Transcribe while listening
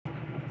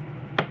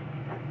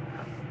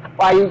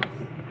Why you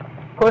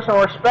put some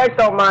respect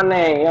on my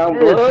name, young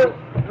blood?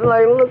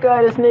 Like, look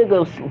at this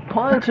nigga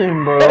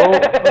punching, bro.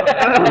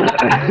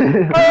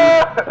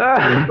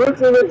 Put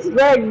some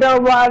respect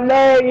on my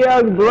name,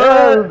 young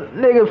blood.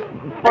 Nigga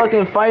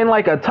fucking fighting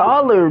like a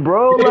toddler,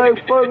 bro. Like,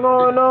 fuck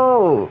going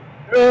on?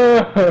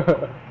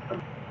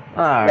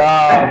 Alright.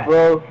 Nah,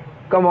 bro.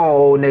 Come on,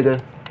 old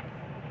nigga.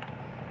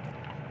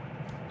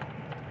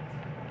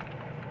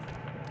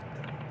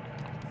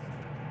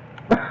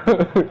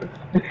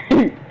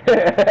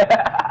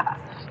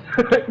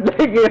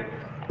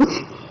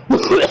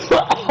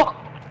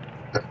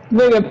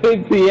 Nigga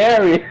picked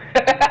Pereria.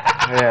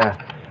 Yeah.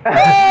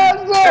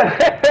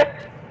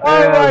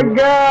 Oh my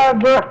god,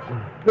 bro.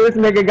 This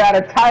nigga got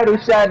a title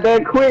shot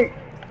that quick.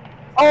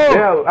 Oh.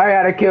 Yeah, I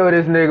gotta kill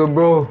this nigga,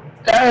 bro.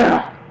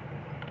 Damn.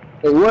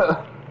 Hey,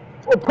 what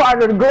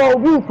part of the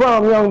globe you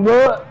from, young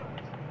blood?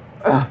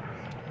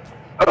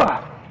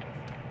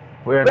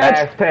 We're an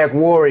Aztec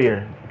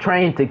warrior,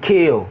 trained to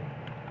kill.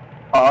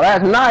 Oh,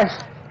 that's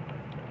nice.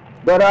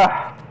 But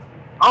I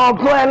don't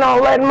plan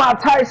on letting my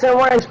Tyson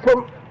ranks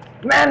put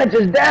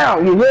managers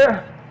down, you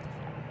hear?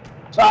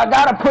 So I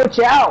gotta put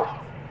you out.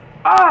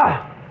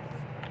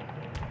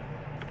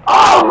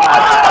 Oh my!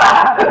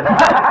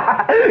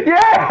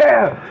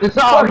 Yeah! It's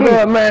all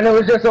good, man. It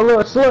was just a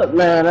little slip,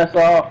 man. That's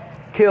all.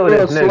 Kill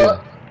this nigga.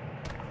 Slip.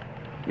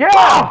 Yeah!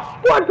 Oh,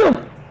 what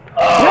the?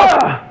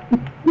 Yeah!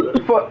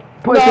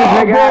 Put this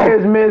nigga out of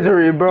his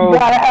misery, bro. You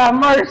gotta have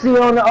mercy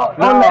on the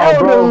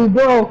elderly,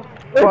 bro.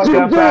 What Fuck you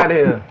up doing? out of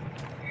here.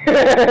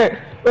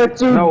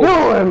 What you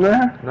doing,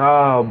 man?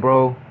 No,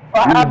 bro. I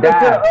have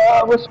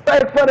to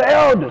respect for the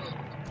elders.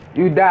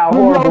 You die a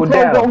horrible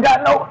death.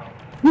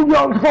 You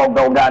young folk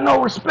don't got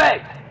no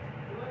respect.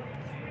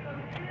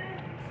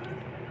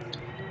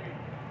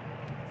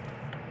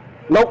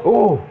 Nope.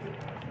 Ooh.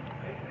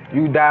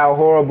 You die a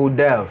horrible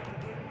death.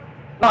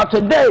 Not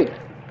today,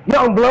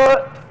 young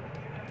blood.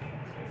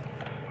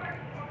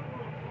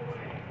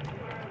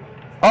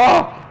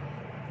 Oh.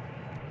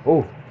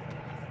 Ooh.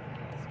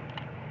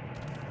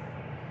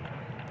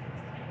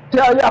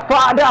 Tell your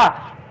father.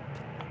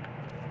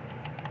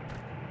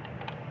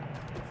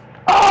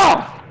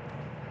 Oh.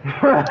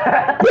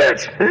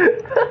 Bitch.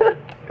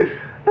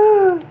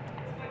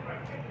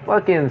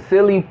 Fucking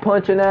silly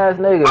punching ass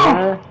nigga,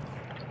 man.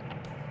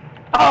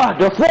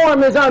 The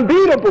form is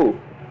unbeatable.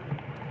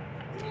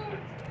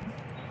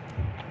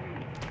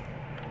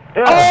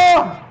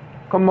 Yeah.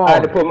 Come on. I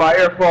had to put my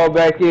earphone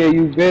back in,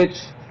 you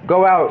bitch.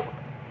 Go out.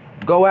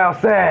 Go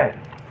outside.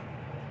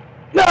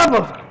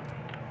 Never.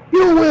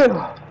 You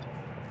will.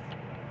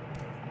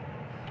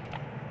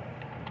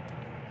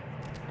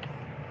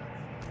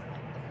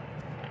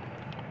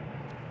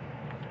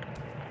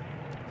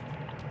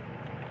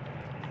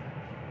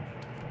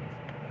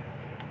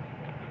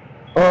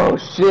 Oh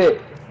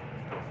shit.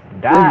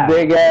 Die. This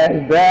big ass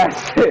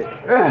bastard.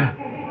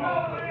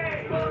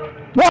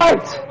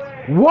 What?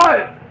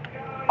 What?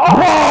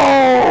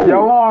 Oh!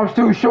 Your arm's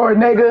too short,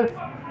 nigga.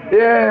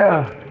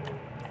 Yeah.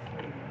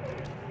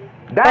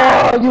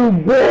 Die. Oh, you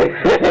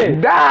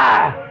bitch.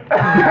 Die.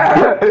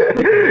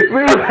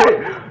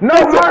 No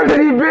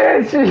mercy,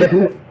 bitch.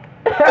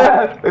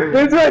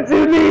 This is what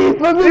you need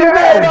for me,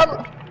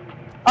 man.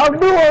 I'm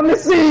doing the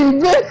scene,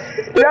 bitch.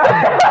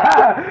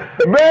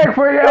 Beg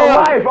for your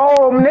life,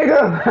 old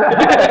nigga.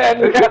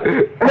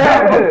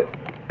 Never.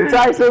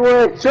 Tyson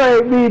would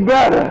trade me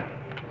better.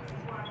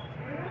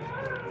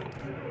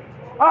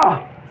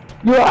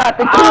 You'll have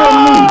to kill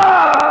me.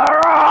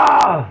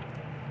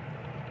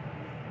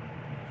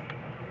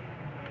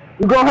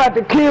 You're gonna have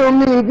to kill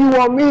me if you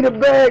want me to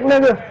beg,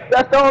 nigga.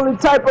 That's the only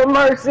type of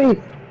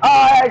mercy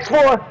I ask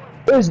for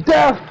is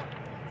death.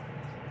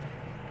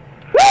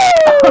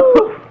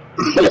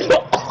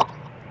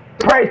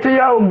 Pray to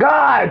your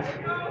gods.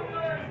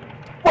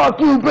 Fuck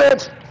you,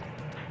 bitch.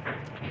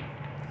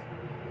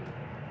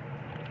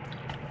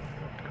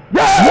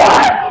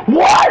 Yeah.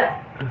 What?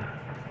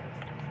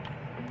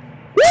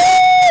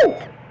 Woo!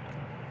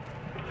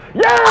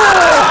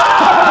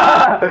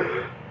 Yeah!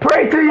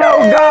 Pray to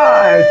your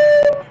gods.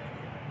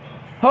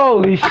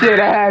 Holy shit,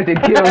 I had to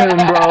kill him,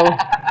 bro.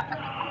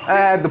 I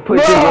had to put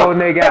this old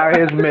nigga out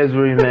of his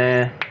misery,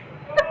 man.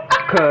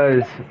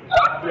 Cause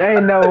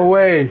ain't no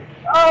way.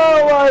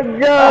 Oh my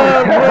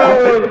god,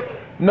 bro.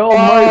 No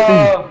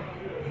mercy.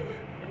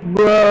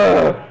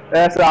 Bro,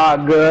 that's all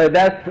good.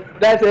 That's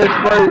his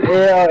first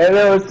L, and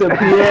it was to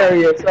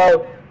Pereria.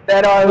 So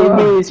that all he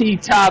means he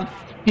top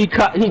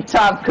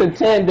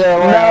contender.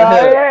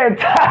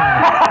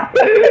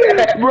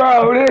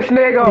 Bro, this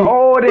nigga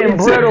old and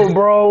brittle,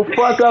 bro.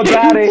 Fuck up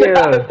out of here.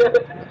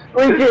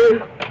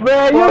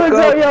 Man, you was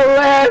on your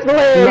last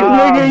legs,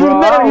 nigga. You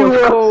know I you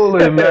was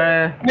cooling,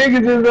 man.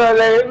 Niggas is on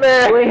there,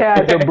 man. We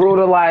had to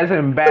brutalize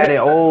and bat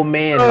old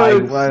man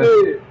like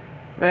shit.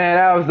 Man,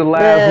 that was the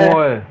last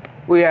one.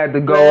 We had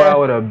to go out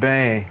with a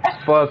bang.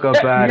 Fuck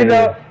up out of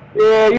here. Yeah.